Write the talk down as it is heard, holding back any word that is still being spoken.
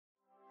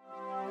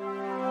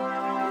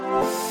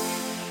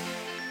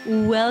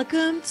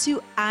Welcome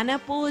to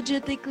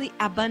Unapologetically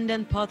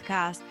Abundant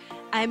Podcast.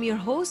 I'm your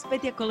host,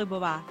 Petya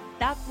Kolibova,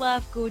 that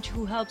love coach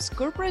who helps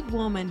corporate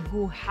women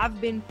who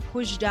have been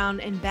pushed down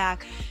and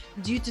back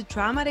due to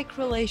traumatic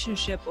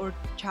relationship or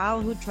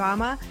childhood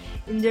trauma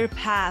in their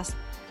past,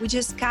 which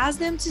has caused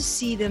them to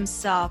see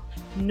themselves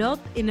not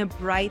in a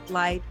bright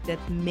light that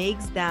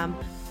makes them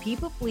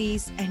people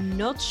please and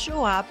not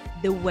show up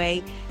the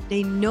way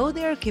they know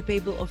they are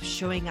capable of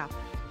showing up.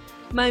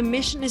 My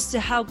mission is to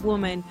help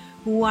women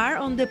who are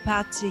on the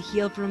path to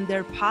heal from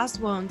their past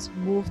wounds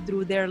move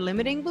through their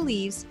limiting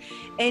beliefs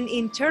and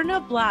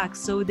internal blocks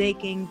so they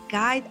can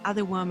guide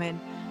other women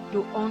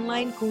through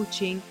online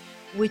coaching,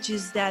 which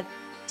is that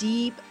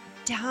deep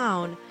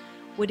down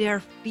what they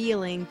are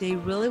feeling they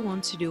really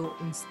want to do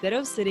instead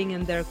of sitting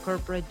in their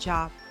corporate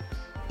job.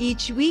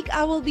 Each week,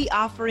 I will be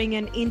offering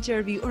an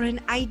interview or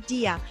an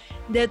idea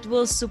that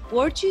will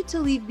support you to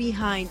leave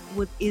behind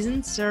what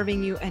isn't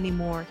serving you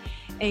anymore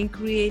and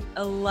create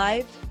a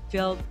life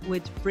filled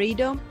with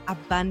freedom,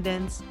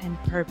 abundance, and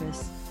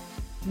purpose.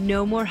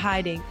 No more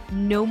hiding,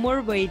 no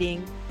more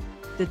waiting.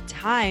 The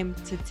time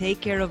to take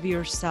care of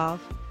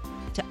yourself,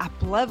 to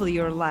uplevel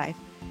your life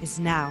is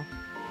now.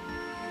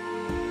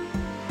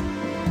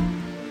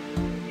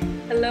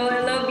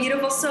 Hello,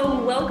 beautiful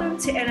soul. Welcome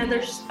to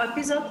another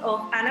episode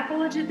of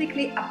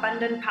Unapologetically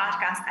Abundant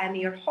Podcast. I'm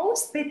your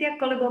host, Petya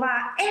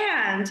Kolibova,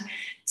 and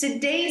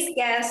today's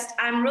guest,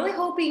 I'm really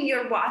hoping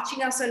you're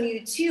watching us on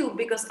YouTube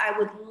because I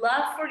would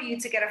love for you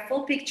to get a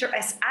full picture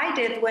as I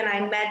did when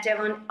I met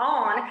Devon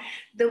on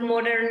the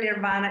Modern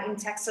Nirvana in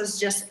Texas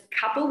just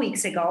a few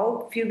weeks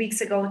ago.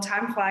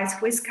 Time flies,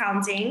 who is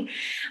counting?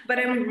 But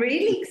I'm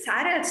really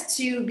excited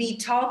to be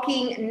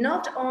talking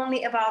not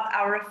only about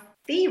our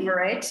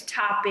favorite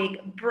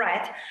topic,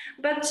 breath,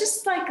 but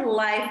just like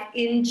life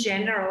in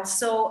general.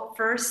 So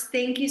first,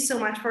 thank you so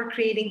much for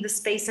creating the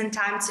space and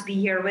time to be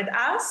here with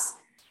us.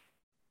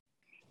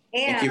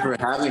 And thank you for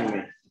having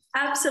me.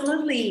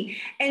 Absolutely.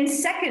 And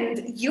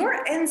second,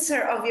 your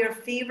answer of your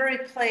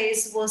favorite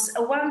place was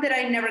one that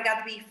I never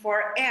got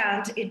before,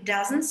 and it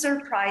doesn't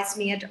surprise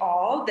me at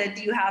all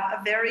that you have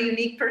a very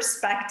unique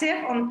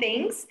perspective on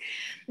things.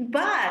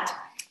 But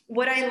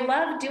what I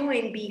love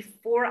doing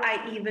before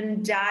I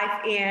even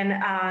dive in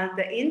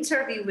the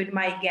interview with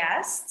my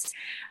guests,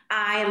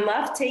 I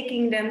love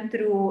taking them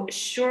through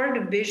short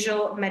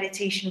visual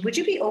meditation. Would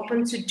you be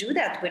open to do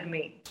that with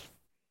me?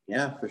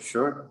 Yeah, for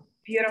sure.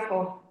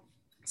 Beautiful.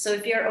 So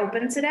if you're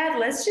open to that,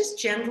 let's just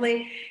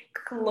gently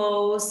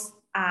close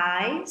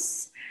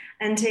eyes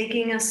and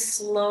taking a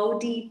slow,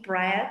 deep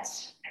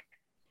breath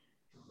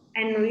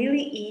and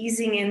really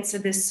easing into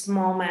this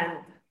moment.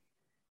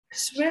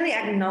 Just really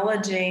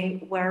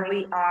acknowledging where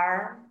we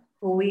are,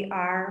 who we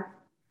are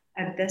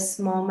at this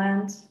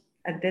moment,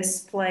 at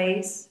this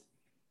place,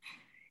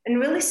 and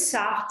really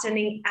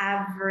softening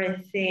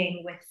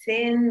everything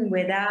within,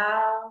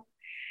 without.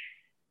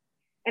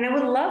 And I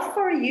would love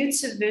for you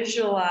to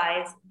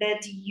visualize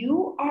that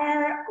you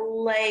are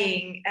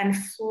laying and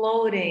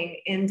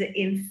floating in the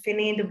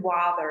infinite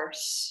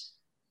waters.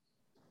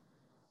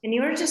 And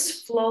you're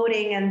just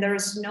floating and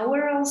there's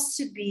nowhere else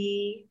to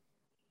be,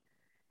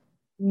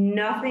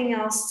 nothing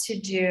else to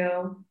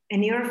do,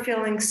 and you're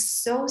feeling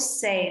so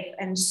safe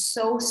and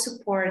so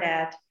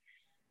supported,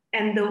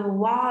 and the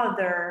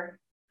water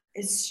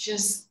is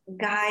just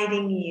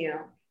guiding you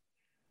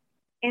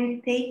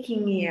and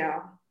taking you.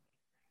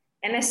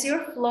 And as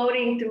you're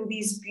floating through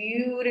these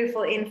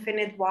beautiful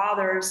infinite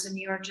waters and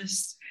you're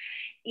just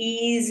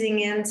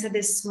easing into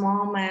this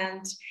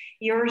moment,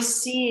 you're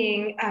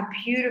seeing a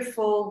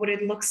beautiful, what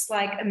it looks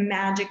like a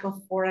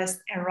magical forest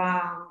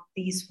around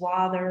these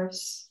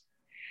waters,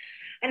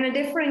 and the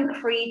different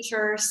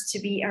creatures to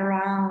be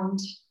around.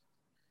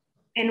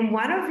 And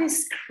one of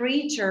these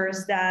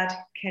creatures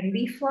that can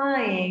be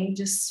flying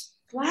just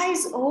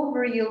flies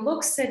over you,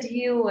 looks at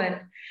you, and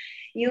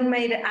you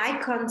made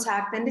eye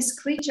contact. And this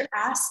creature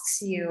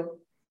asks you,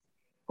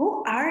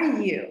 who are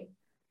you?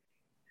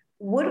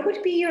 What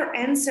would be your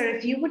answer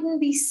if you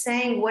wouldn't be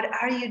saying, what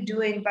are you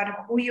doing, but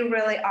who you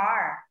really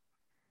are?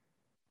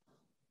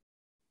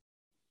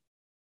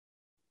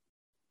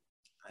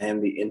 I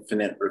am the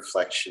infinite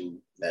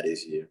reflection that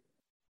is you.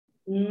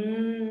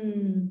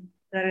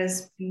 That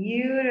is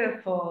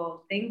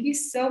beautiful. Thank you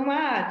so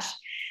much.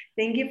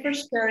 Thank you for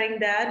sharing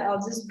that.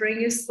 I'll just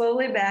bring you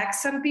slowly back.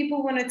 Some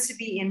people wanted to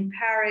be in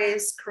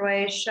Paris,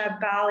 Croatia,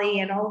 Bali,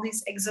 and all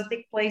these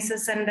exotic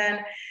places, and then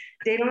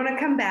they don't want to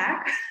come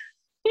back.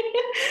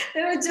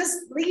 They would just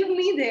leave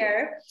me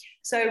there.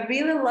 So I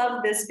really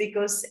love this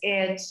because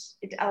it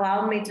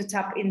allowed me to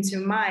tap into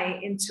my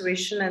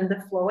intuition and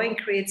the flow and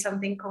create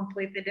something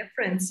completely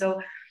different.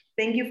 So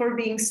thank you for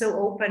being so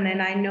open.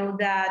 And I know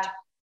that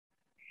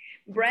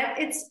breath,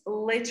 it's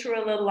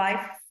literally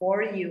life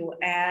for you.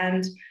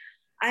 And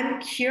I'm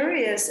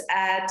curious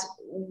at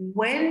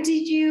when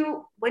did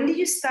you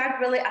start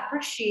really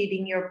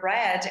appreciating your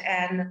breath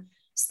and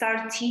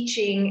start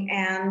teaching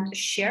and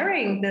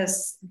sharing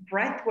this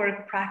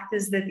breathwork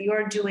practice that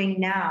you're doing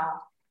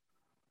now?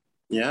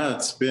 Yeah,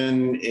 it's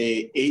been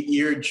a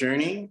 8-year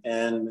journey,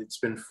 and it's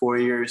been 4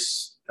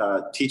 years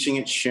teaching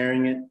it,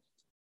 sharing it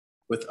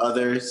with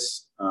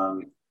others.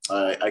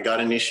 I got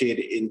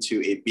initiated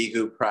into a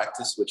Bigu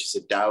practice, which is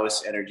a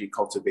Taoist energy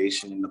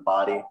cultivation in the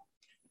body.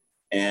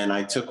 And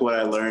I took what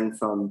I learned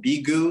from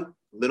Bigu, a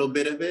little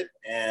bit of it,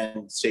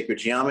 and sacred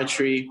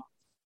geometry.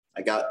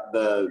 I got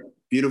the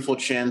beautiful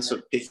chance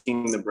of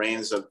picking the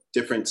brains of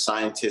different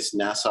scientists,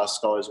 NASA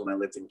scholars when I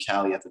lived in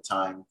Cali at the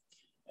time,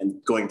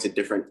 and going to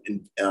different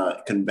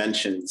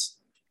conventions,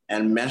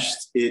 and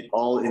meshed it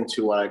all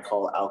into what I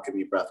call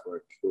alchemy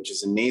breathwork, which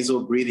is a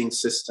nasal breathing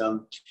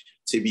system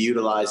to be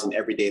utilized in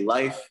everyday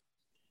life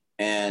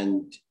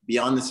and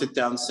beyond the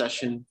sit-down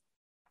session,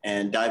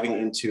 and diving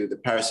into the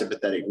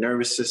parasympathetic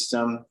nervous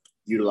system,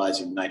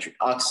 utilizing nitric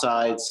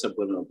oxide,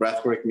 subliminal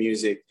breathwork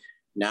music.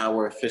 Now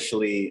we're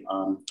officially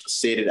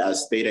stated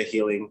as theta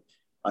healing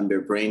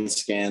under brain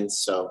scans.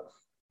 So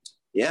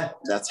yeah,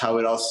 that's how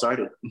it all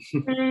started.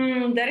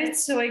 That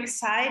is so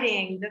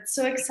exciting. That's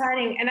so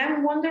exciting. And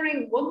I'm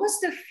wondering, what was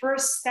the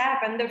first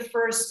step and the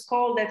first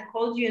call that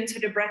called you into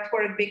the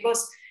breathwork?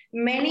 Because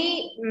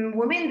many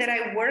women that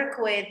I work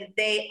with,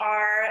 they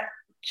are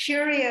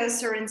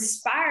curious or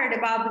inspired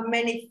about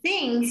many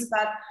things,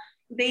 but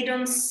they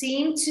don't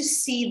seem to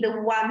see the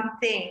one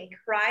thing,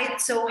 right?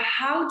 So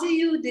how do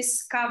you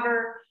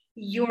discover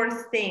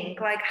your thing?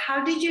 Like,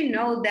 how did you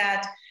know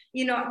that,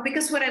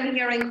 because what I'm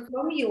hearing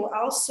from you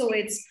also,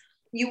 it's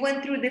you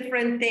went through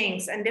different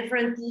things and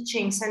different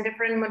teachings and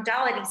different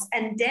modalities,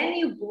 and then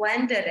you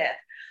blended it.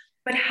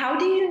 But how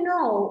do you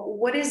know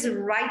what is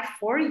right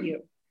for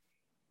you?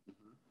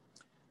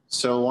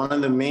 So one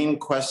of the main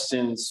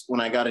questions when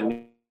I got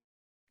initiated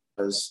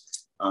was,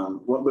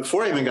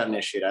 before I even got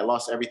initiated, I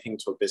lost everything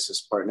to a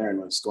business partner and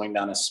was going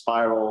down a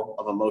spiral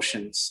of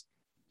emotions,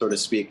 so to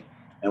speak.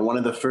 And one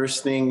of the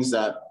first things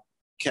that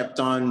kept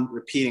on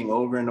repeating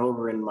over and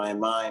over in my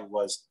mind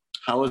was,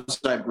 how was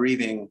I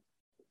breathing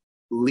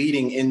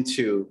leading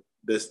into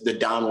the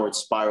downward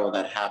spiral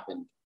that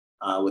happened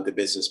with the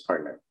business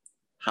partner?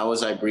 How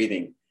was I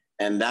breathing?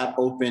 And that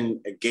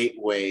opened a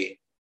gateway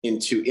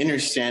into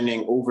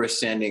understanding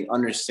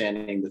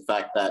the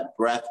fact that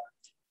breath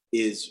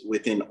is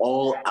within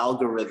all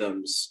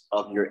algorithms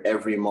of your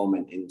every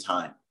moment in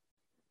time.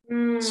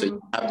 So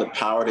you have the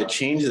power to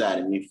change that.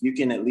 And if you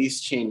can at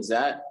least change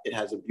that, it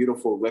has a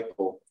beautiful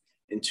ripple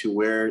into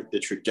where the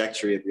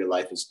trajectory of your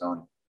life is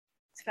going.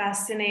 It's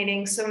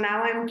fascinating. So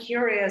now I'm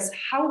curious,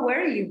 how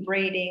were you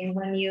breathing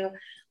when you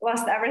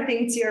lost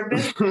everything to your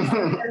business?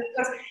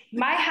 Because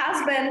my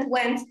husband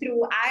went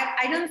through,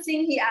 I don't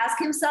think he asked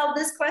himself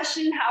this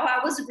question, how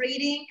I was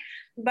breathing,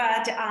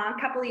 but a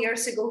couple of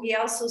years ago, he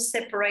also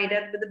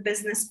separated with a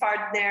business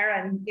partner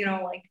and,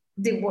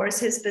 divorced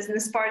his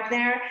business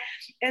partner.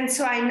 And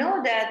so I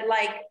know that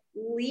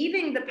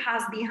leaving the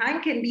past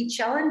behind can be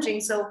challenging.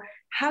 So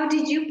how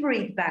did you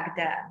breathe back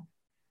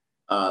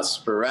then?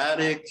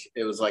 Sporadic.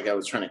 It was like I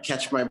was trying to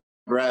catch my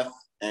breath.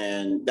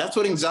 And that's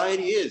what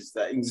anxiety is.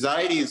 That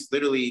anxiety is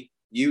literally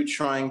you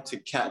trying to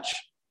catch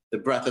the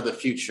breath of the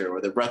future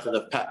or the breath of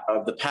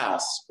the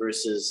past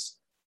versus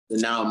the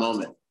now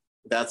moment.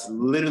 That's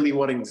literally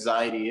what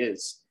anxiety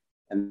is.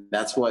 And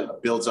that's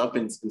what builds up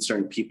in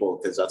certain people,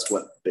 because that's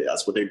what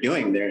they're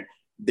doing.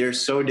 They're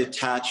so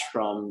detached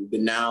from the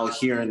now,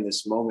 here in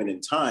this moment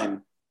in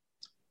time,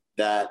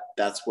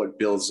 that's what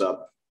builds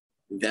up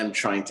them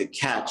trying to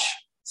catch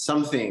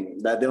something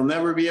that they'll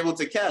never be able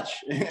to catch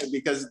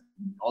because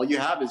all you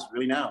have is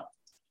really now.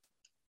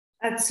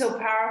 That's so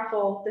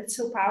powerful. That's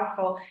so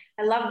powerful.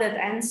 I love that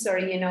answer,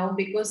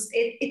 because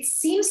it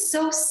seems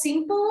so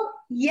simple,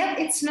 yet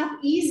it's not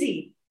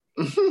easy.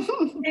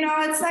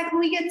 It's like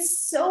we get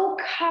so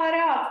caught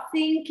up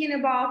thinking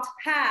about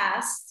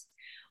past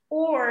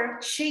or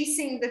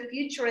chasing the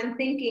future and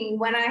thinking,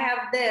 when I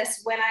have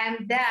this, when I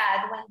am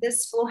that, when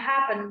this will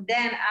happen,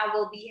 then I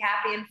will be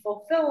happy and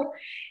fulfilled.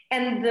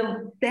 And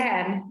the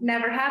then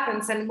never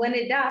happens. And when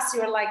it does,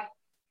 you're like,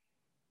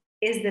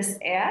 is this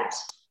it?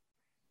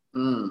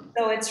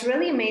 So it's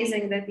really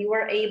amazing that you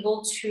were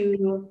able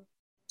to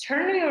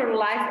turn your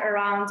life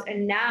around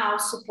and now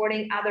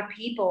supporting other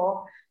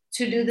people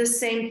to do the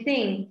same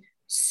thing.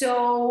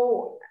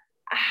 So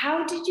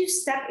how did you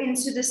step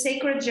into the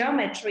sacred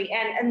geometry?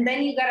 And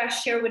then you got to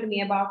share with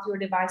me about your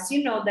device.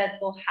 That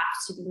will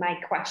have to be my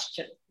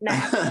question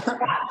next.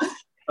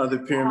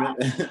 The pyramid.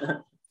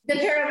 The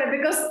pyramid,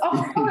 because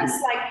of course,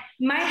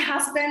 my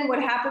husband,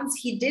 what happens,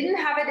 he didn't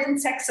have it in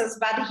Texas,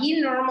 but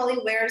he normally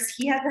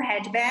he has a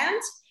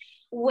headband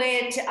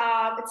with,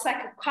 it's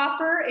like a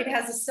copper, it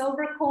has a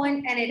silver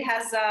coin, and it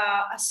has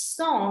a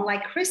stone,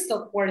 like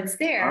crystal quartz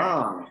there.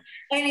 Oh.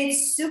 And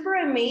it's super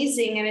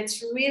amazing, and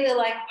it's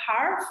really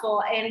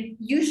powerful. And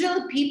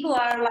usually people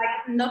are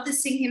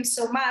noticing him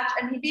so much,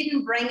 and he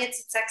didn't bring it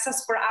to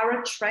Texas for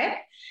our trip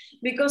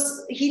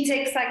because he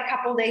takes a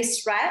couple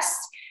days rest.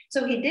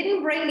 So he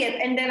didn't bring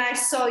it. And then I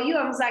saw you,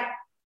 I was like,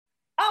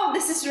 oh,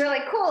 this is really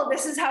cool.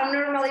 This is how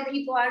normally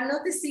people are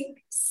noticing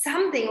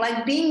something,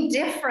 being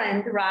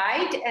different,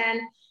 right?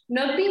 And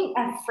not being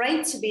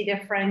afraid to be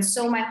different.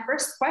 So my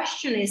first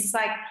question is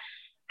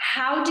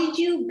How did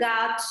you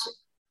got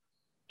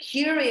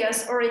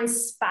curious or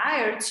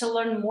inspired to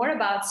learn more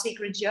about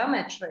sacred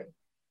geometry?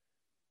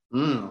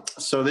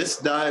 So this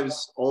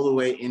dives all the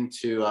way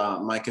into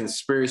my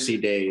conspiracy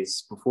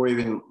days before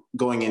even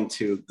going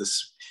into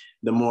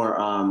the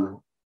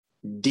more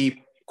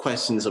deep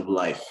questions of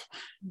life.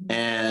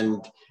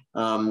 And,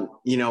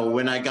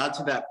 when I got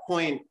to that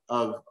point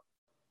of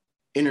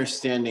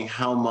understanding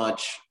how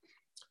much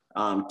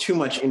too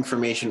much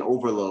information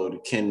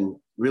overload can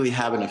really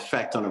have an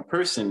effect on a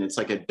person, it's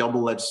like a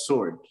double-edged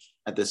sword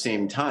at the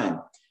same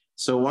time.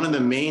 So one of the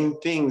main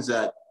things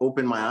that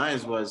opened my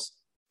eyes was,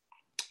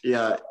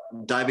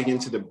 diving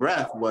into the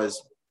breath,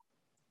 was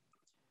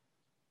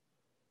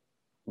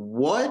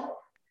what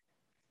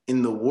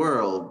in the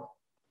world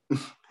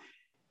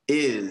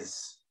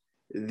is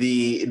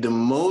the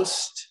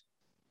most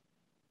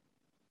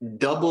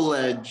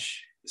double-edged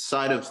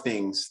side of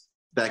things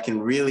that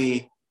can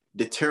really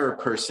deter a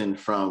person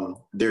from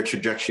their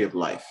trajectory of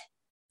life.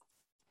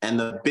 And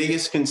the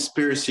biggest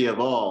conspiracy of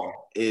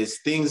all is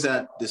things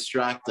that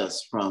distract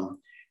us from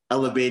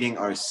elevating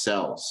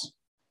ourselves.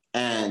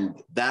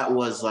 And that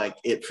was like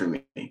it for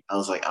me. I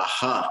was like,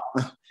 aha,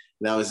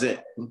 that was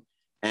it.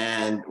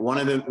 And one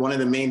of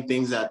the main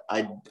things that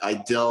I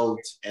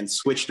delved and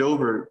switched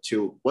over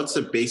to, what's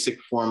the basic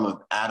form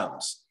of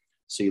atoms?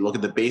 So you look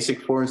at the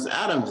basic forms of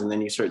atoms, and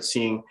then you start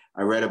seeing,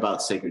 I read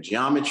about sacred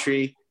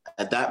geometry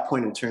at that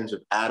point in terms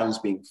of atoms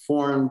being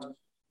formed.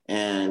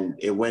 And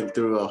it went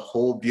through a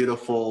whole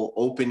beautiful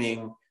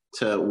opening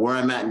to where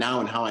I'm at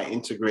now and how I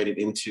integrate it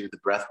into the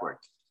breath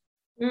work.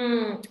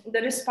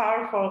 That is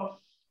powerful.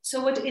 So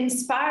what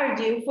inspired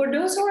you? For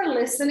those who are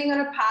listening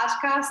on a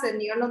podcast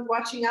and you're not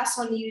watching us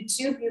on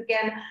YouTube, you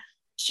can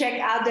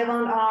check out them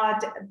on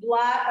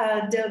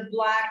the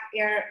Black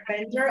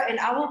Airbender,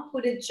 and I will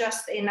put it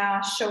just in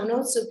our show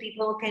notes so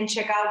people can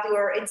check out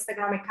your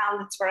Instagram account.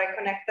 That's where I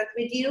connected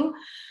with you.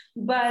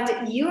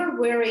 But you're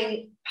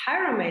wearing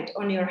pyramid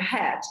on your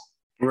head.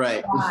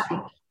 Right.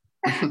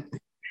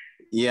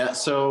 Yeah.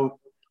 So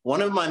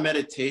one of my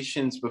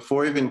meditations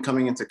before even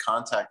coming into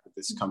contact with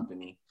this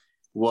company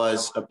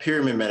was a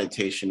pyramid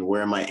meditation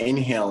where my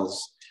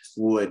inhales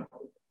would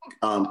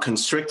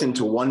constrict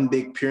into one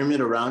big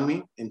pyramid around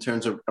me in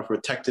terms of a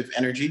protective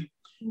energy.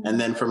 And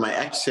then for my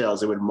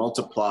exhales, it would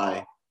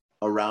multiply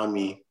around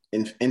me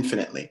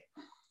infinitely.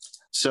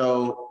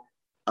 So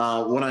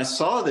when I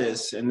saw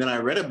this and then I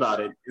read about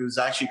it, it was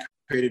actually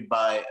created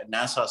by a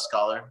NASA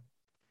scholar,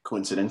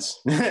 coincidence.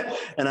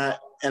 and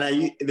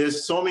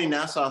there's so many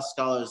NASA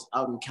scholars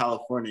out in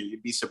California,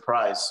 you'd be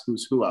surprised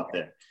who's who out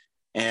there.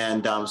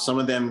 And some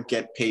of them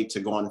get paid to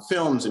go on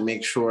films and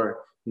make sure,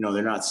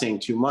 they're not saying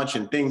too much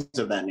and things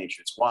of that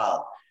nature. It's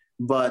wild.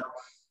 But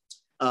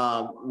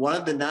one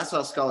of the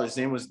NASA scholars'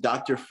 name was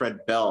Dr. Fred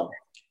Bell.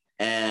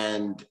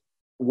 And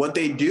what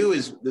they do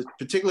is,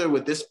 particular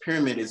with this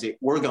pyramid, is they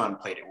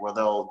orgone plate it, where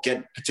they'll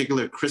get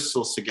particular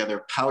crystals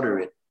together, powder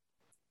it,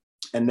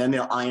 and then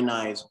they'll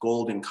ionize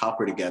gold and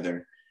copper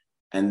together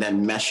and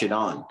then mesh it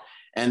on.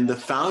 And the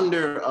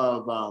founder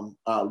of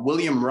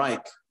William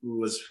Reich,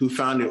 who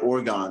founded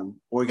Orgone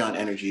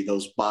Energy,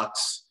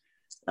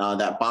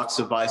 that box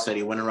device that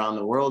he went around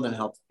the world and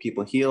helped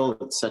people heal,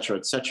 et cetera,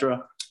 et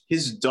cetera.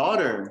 His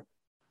daughter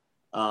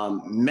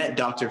met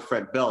Dr.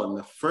 Fred Bell, and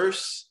the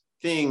first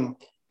thing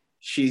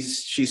she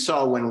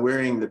saw when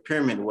wearing the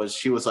pyramid was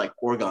she was like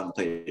orgone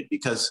plated,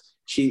 because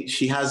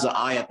she has the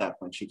eye at that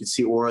point. She could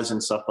see auras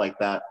and stuff like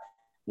that,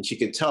 and she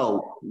could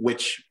tell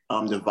which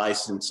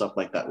device and stuff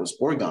like that was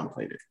orgone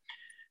plated.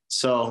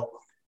 So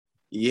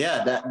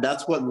yeah,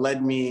 that's what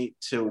led me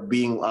to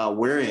being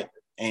wear it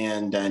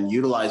and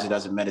utilize it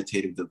as a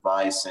meditative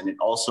device. And it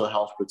also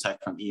helps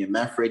protect from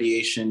EMF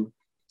radiation,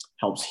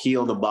 helps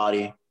heal the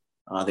body.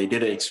 They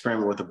did an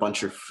experiment with a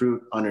bunch of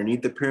fruit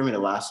underneath the pyramid. It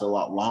lasted a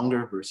lot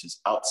longer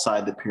versus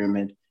outside the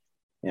pyramid.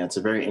 Yeah, it's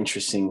a very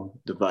interesting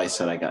device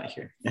that I got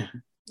here.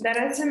 That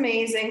is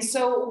amazing.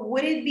 So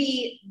would it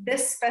be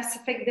this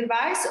specific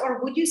device,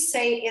 or would you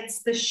say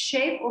it's the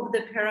shape of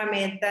the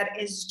pyramid that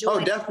is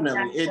doing? Oh,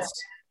 definitely.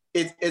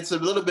 It's a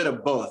little bit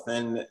of both.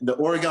 And the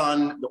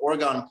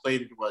orgone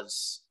plated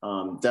was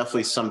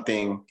definitely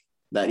something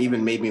that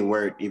even made me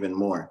wear it even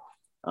more.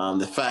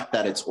 The fact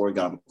that it's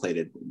orgone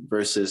plated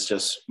versus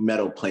just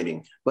metal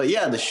plating. But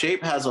yeah, the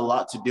shape has a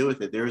lot to do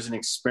with it. There was an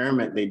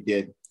experiment they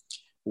did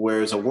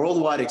where it's a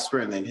worldwide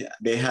experiment.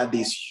 They had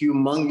these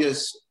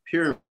humongous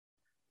pyramids,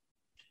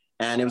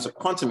 and it was a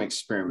quantum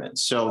experiment.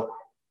 So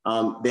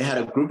they had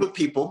a group of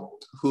people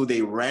who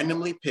they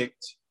randomly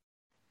picked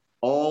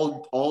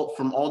all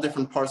from all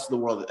different parts of the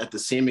world at the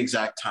same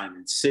exact time,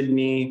 in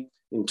Sydney,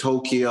 in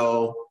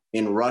Tokyo,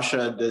 in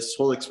Russia. This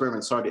whole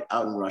experiment started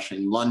out in Russia,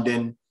 in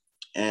London,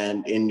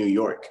 and in New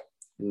York,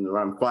 in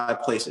around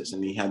 5 places.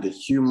 And they had the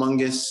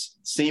humongous,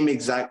 same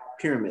exact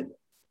pyramid.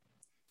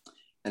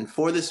 And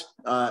for this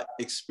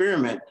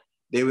experiment,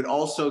 they would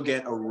also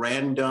get a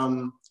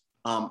random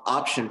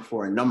option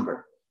for a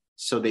number.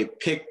 So they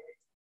picked,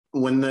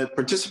 when the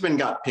participant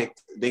got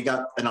picked, they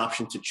got an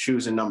option to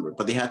choose a number,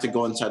 but they had to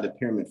go inside the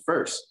pyramid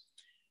first.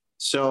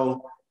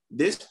 So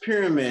this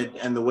pyramid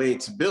and the way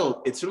it's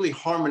built, it's really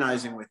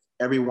harmonizing with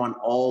everyone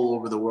all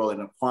over the world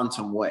in a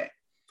quantum way.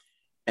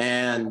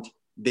 And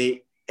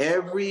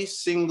every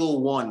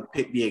single one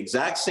picked the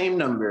exact same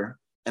number,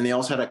 and they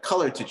also had a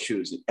color to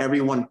choose. And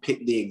everyone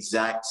picked the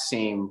exact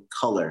same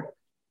color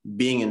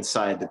being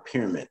inside the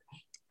pyramid.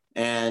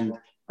 And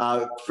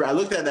I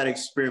looked at that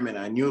experiment.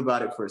 I knew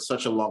about it for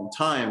such a long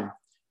time.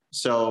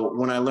 So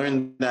when I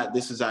learned that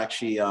this is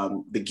actually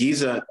the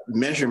Giza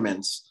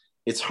measurements,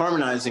 it's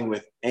harmonizing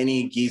with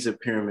any Giza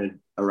pyramid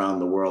around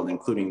the world,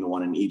 including the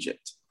one in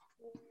Egypt.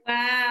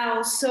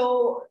 Wow.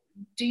 So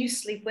do you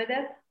sleep with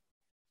it?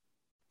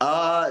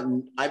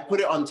 I put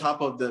it on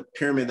top of the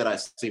pyramid that I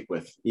sleep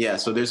with. Yeah,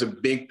 so there's a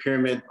big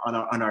pyramid on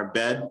our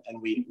bed,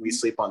 and we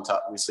sleep on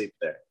top. We sleep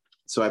there.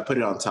 So I put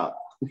it on top.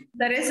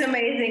 That is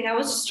amazing. I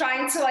was just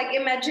trying to like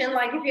imagine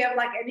like if you have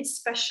like any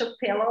special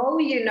pillow,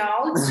 you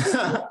know,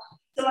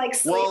 to like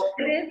sleep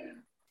with it.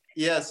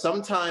 Yeah,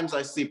 sometimes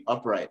I sleep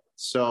upright.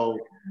 So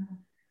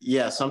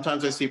yeah,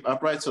 sometimes I sleep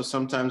upright. So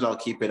sometimes I'll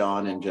keep it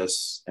on and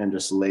just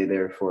lay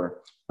there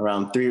for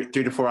around 3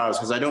 to 4 hours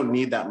because I don't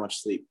need that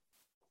much sleep.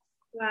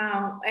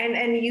 Wow.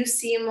 And you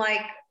seem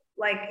like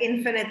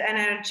infinite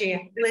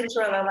energy,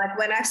 literally. Like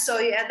when I saw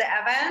you at the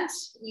event,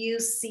 you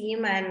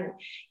seem and,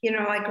 you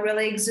know, like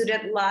really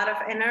exuded a lot of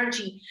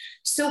energy.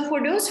 So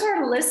for those who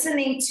are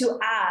listening to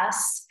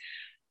us,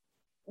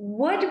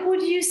 what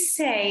would you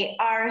say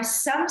are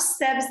some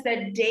steps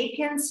that they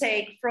can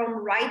take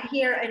from right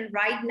here and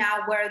right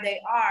now where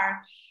they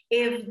are,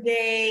 if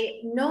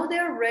they know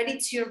they're ready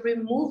to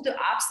remove the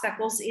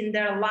obstacles in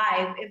their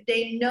life, if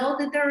they know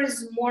that there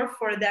is more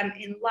for them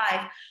in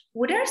life?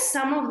 What are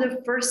some of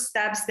the first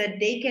steps that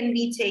they can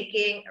be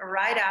taking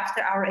right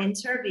after our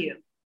interview?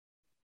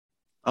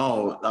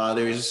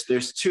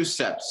 There's 2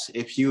 steps.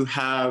 If you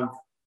have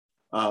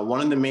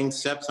one of the main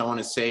steps, I want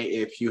to say,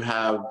 if you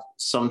have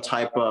some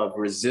type of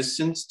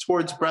resistance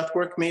towards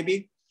breathwork,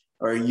 maybe,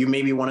 or you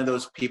may be one of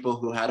those people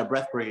who had a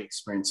breathwork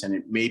experience and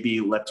it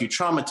maybe left you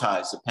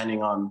traumatized,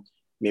 depending on,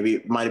 maybe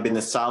it might have been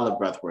the style of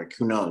breathwork,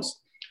 who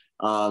knows.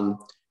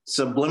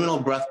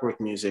 Subliminal breathwork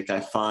music, I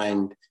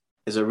find,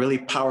 is a really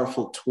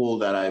powerful tool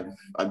that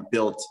I've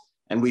built.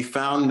 And we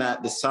found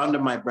that the sound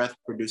of my breath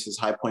produces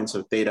high points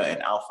of theta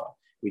and alpha.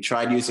 We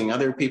tried using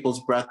other people's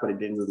breath, but it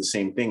didn't do the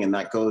same thing. And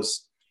that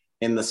goes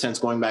in the sense,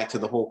 going back to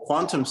the whole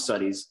quantum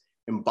studies,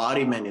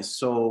 embodiment is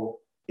so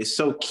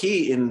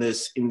key in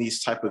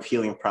these type of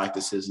healing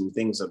practices and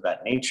things of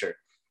that nature.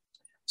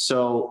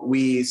 So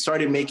we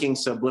started making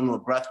subliminal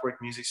breathwork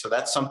music. So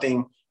that's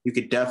something you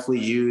could definitely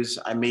use.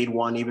 I made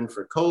one even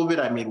for COVID.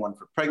 I made one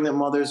for pregnant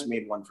mothers,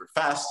 made one for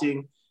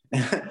fasting.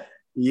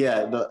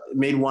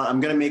 Made one. I'm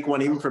going to make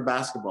one even for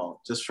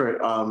basketball, just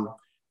for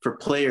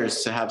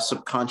players to have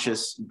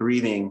subconscious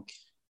breathing,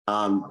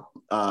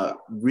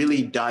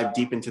 really dive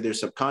deep into their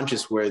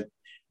subconscious where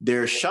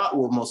their shot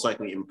will most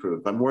likely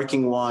improve. I'm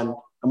working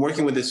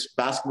with this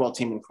basketball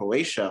team in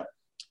Croatia,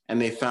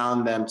 and they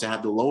found them to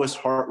have the lowest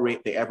heart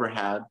rate they ever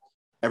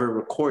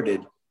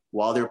recorded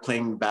while they're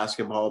playing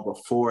basketball,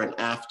 before and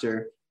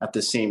after at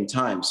the same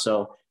time.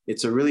 So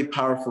it's a really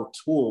powerful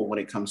tool when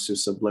it comes to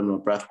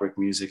subliminal breathwork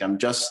music. I'm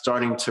just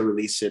starting to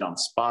release it on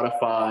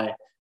Spotify,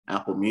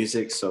 Apple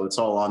Music, so it's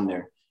all on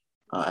there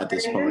at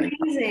this point.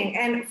 Amazing.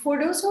 And for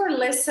those who are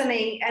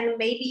listening and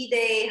maybe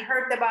they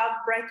heard about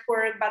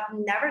breathwork but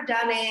never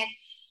done it,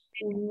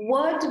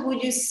 what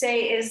would you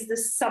say is the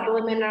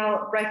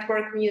subliminal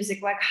breathwork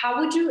music? Like,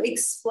 how would you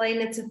explain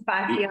it to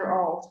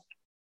 5-year-old?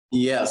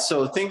 Yeah,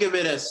 so think of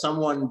it as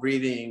someone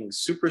breathing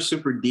super,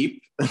 super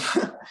deep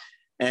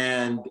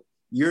and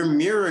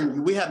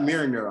we have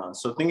mirror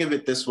neurons. So think of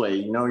it this way,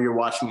 you know, you're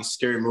watching a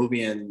scary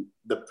movie and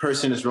the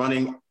person is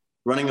running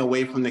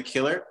away from the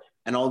killer.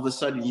 And all of a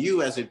sudden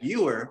you, as a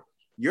viewer,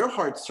 your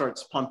heart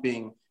starts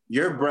pumping,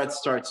 your breath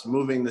starts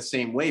moving the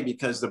same way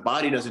because the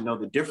body doesn't know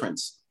the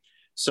difference.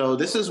 So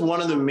this is one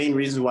of the main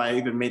reasons why I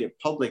even made it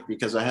public,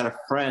 because I had a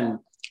friend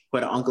who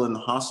had an uncle in the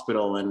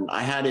hospital and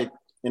I had it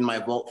in my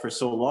vault for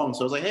so long.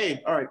 So I was like,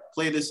 hey, all right,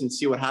 play this and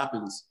see what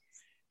happens.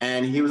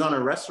 And he was on a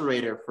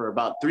respirator for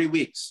about 3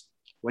 weeks.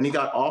 When he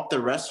got off the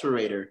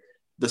respirator,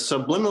 the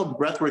subliminal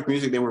breathwork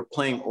music they were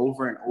playing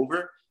over and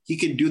over, he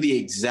could do the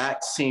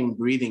exact same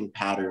breathing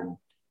pattern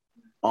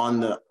on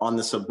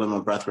the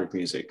subliminal breathwork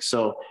music.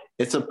 So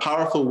it's a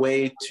powerful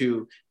way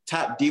to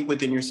tap deep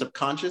within your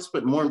subconscious,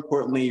 but more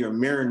importantly, your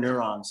mirror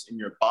neurons in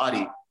your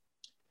body,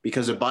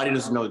 because the body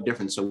doesn't know the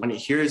difference. So when it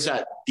hears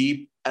that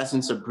deep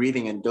essence of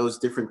breathing and those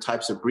different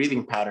types of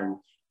breathing pattern,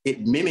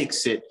 it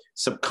mimics it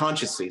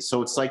subconsciously.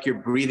 So it's like you're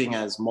breathing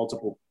as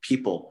multiple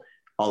people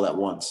all at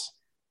once.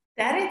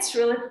 That is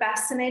really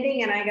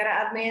fascinating. And I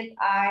gotta admit,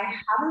 I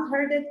haven't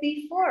heard it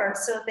before.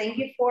 So thank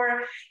you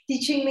for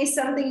teaching me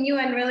something new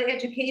and really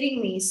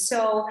educating me.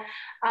 So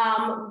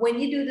when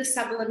you do the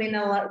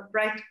subliminal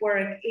breath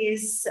work,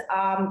 is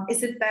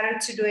it better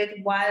to do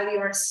it while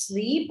you're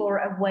asleep or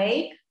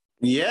awake?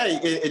 Yeah,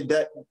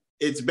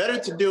 it's better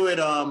to do it.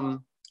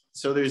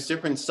 So there's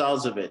different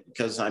styles of it,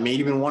 because I made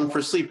even one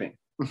for sleeping.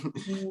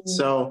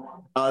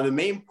 So the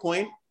main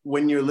point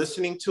when you're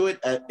listening to it,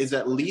 is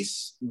at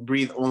least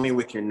breathe only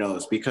with your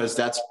nose, because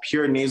that's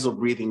pure nasal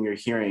breathing you're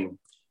hearing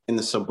in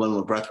the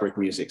subliminal breathwork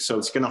music. So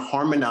it's going to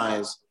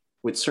harmonize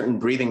with certain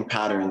breathing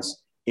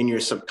patterns in your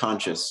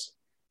subconscious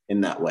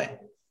in that way.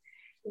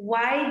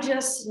 Why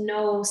just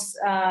nose,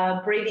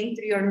 breathing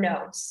through your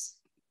nose?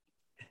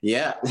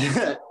 Yeah.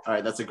 All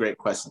right. That's a great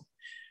question.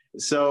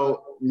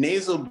 So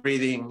nasal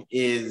breathing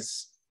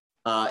is,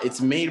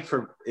 it's made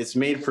for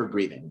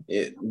breathing.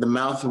 The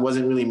mouth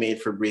wasn't really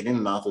made for breathing.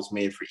 The mouth was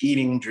made for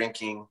eating,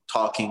 drinking,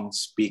 talking,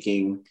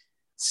 speaking,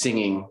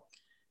 singing.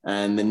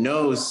 And the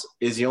nose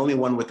is the only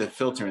one with a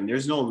filter. And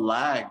there's no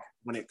lag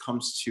when it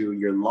comes to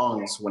your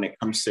lungs, when it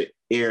comes to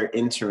air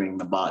entering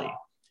the body.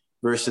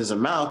 Versus a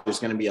mouth, there's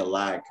going to be a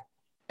lag.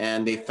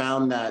 And they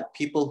found that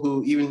people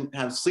who even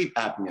have sleep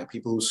apnea,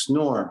 people who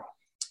snore,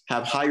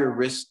 have higher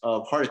risk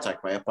of heart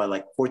attack by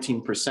like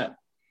 14%.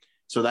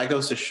 So that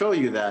goes to show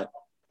you that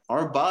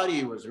our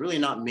body was really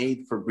not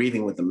made for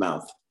breathing with the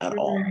mouth at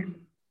all.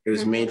 It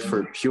was made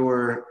for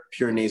pure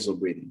nasal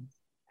breathing.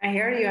 I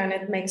hear you, and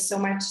it makes so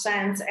much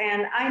sense.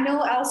 And I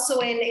know also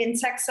in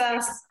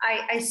Texas,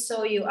 I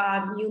saw you,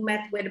 you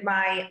met with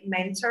my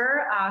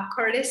mentor,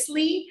 Curtis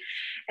Lee,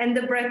 and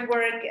the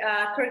breathwork,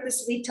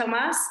 Curtis Lee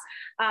Thomas.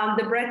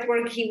 The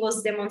breathwork he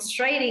was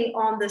demonstrating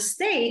on the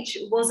stage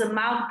was a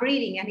mouth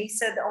breathing. And he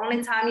said, the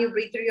only time you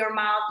breathe through your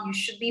mouth, you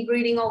should be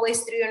breathing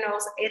always through your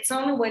nose. It's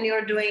only when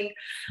you're doing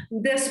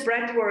this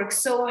breathwork.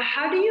 So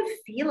how do you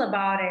feel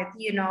about it,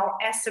 you know,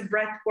 as a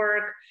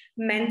breathwork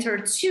mentor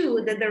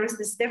too, that there is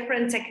this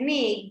different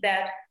technique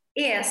that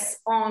is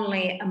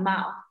only a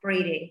mouth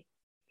breathing?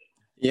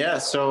 Yeah,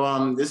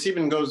 so this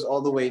even goes all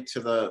the way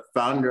to the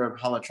founder of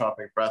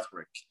holotropic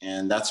breathwork,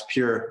 and that's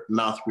pure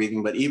mouth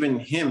breathing. But even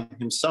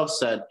himself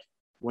said,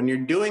 when you're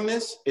doing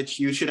this,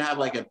 you should have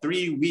like a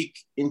 3-week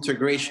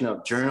integration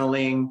of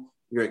journaling,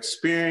 your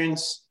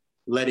experience,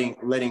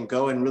 letting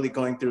go, and really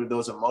going through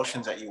those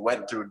emotions that you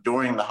went through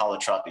during the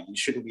holotropic. You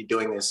shouldn't be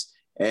doing this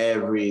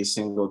every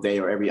single day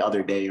or every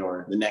other day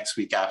or the next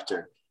week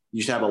after.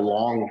 You should have a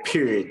long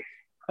period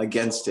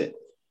against it.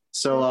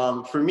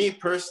 So for me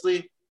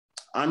personally,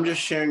 I'm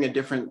just sharing a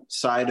different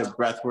side of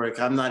breathwork.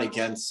 I'm not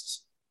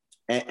against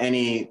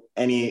any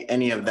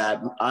of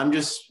that. I'm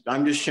just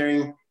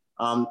sharing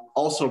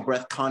also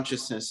breath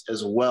consciousness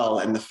as well,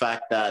 and the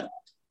fact that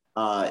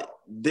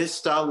this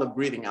style of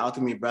breathing,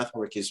 alchemy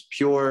breathwork, is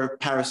pure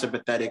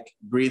parasympathetic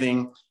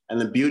breathing, and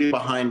the beauty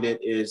behind it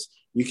is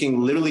you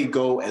can literally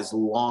go as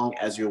long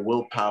as your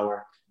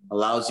willpower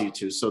allows you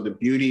to. So the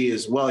beauty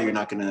is, well, you're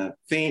not going to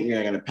faint, you're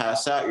not going to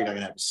pass out, you're not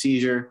going to have a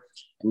seizure.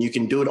 And you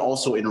can do it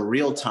also in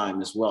real time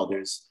as well.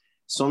 There's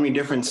so many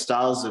different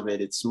styles of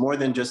it. It's more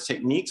than just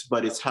techniques,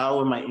 but it's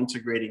how am I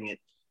integrating it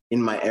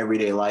in my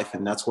everyday life?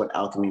 And that's what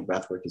alchemy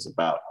breathwork is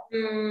about.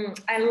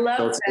 I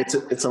love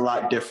that. It's a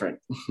lot different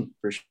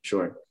for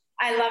sure.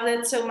 I love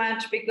that so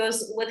much,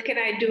 because what can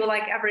I do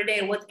like every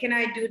day? What can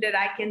I do that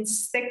I can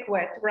stick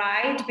with,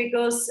 right?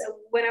 Because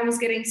when I was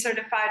getting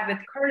certified with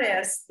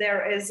Curtis,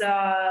 there is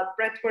a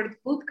breathwork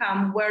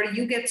bootcamp where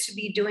you get to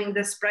be doing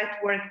this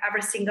breathwork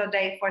every single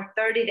day for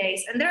 30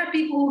 days. And there are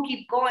people who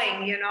keep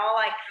going, you know,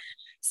 like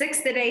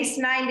 60 days,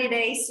 90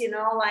 days, you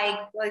know,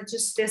 like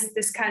just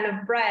this kind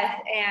of breath.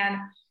 And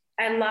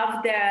I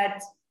love that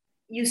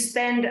you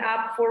stand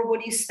up for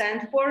what you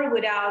stand for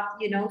without,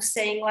 you know,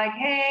 saying like,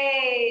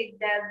 hey,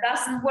 that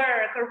doesn't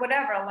work or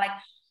whatever. Like,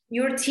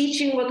 you're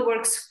teaching what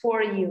works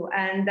for you.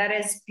 And that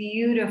is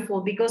beautiful,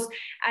 because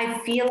I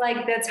feel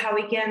like that's how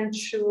we can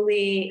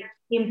truly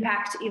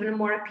impact even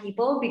more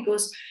people,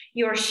 because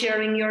you're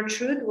sharing your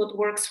truth, what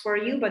works for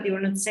you, but you're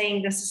not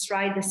saying this is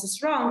right, this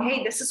is wrong.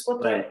 Hey, this is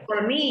what works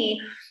for me,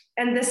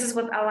 and this is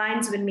what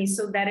aligns with me.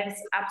 So that is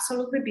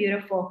absolutely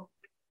beautiful.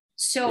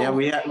 So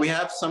yeah, we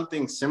have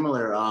something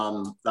similar,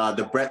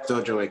 the Breath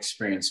Dojo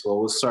experience. Well,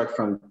 we'll start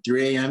from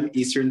 3 a.m.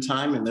 Eastern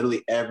time, and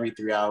literally every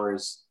 3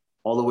 hours,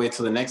 all the way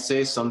to the next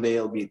day. Someday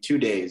it'll be 2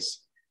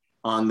 days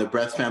on the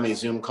Breath Family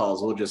Zoom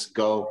calls. We'll just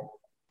go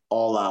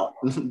all out,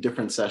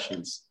 different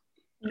sessions.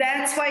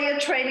 That's why you're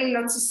training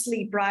not to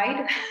sleep,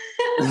 right?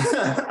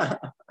 I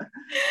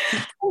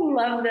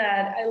love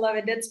that. I love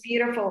it. That's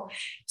beautiful.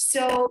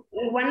 So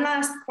one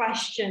last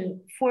question.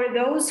 For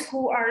those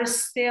who are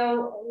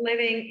still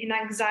living in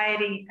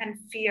anxiety and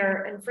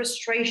fear and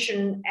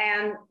frustration,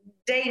 and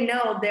they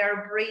know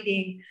they're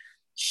breathing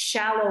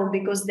shallow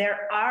because they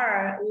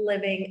are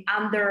living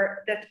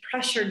under that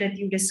pressure that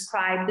you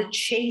described, the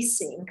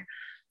chasing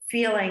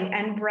feeling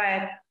and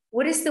breath,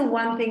 what is the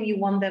one thing you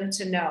want them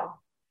to know?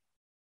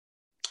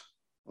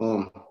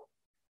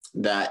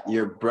 That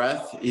your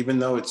breath, even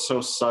though it's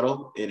so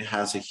subtle, it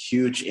has a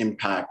huge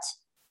impact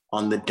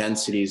on the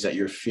densities that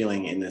you're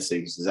feeling in this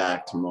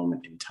exact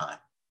moment in time.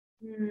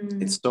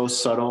 It's so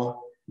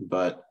subtle,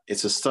 but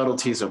it's the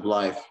subtleties of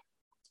life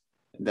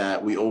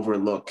that we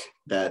overlook,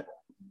 that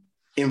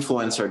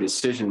influence our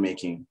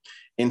decision-making,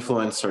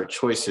 influence our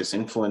choices,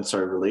 influence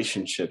our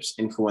relationships,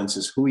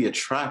 influences who we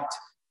attract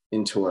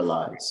into our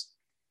lives.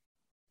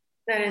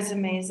 That is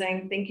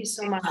amazing. Thank you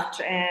so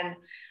much. And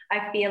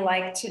I feel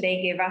like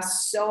today gave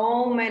us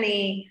so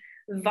many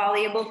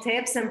valuable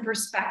tips and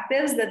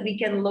perspectives that we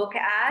can look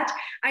at.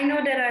 I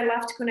know that I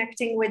loved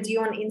connecting with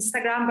you on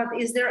Instagram, but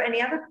is there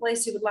any other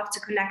place you would love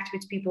to connect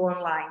with people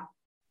online?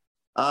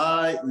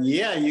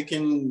 Yeah, you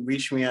can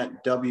reach me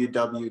at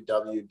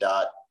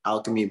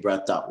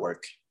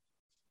www.alchemybreath.work.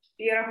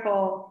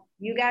 Beautiful.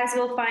 You guys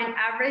will find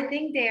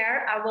everything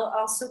there. I will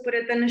also put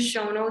it in the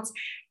show notes.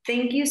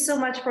 Thank you so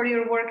much for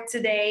your work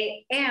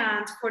today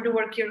and for the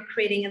work you're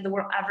creating in the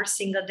world every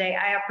single day.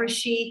 I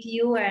appreciate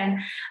you, and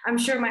I'm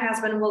sure my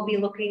husband will be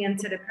looking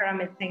into the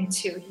pyramid thing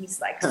too. He's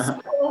like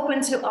so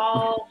open to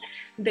all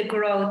the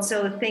growth.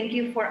 So thank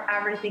you for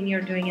everything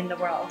you're doing in the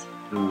world.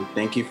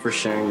 Thank you for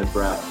sharing the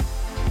breath.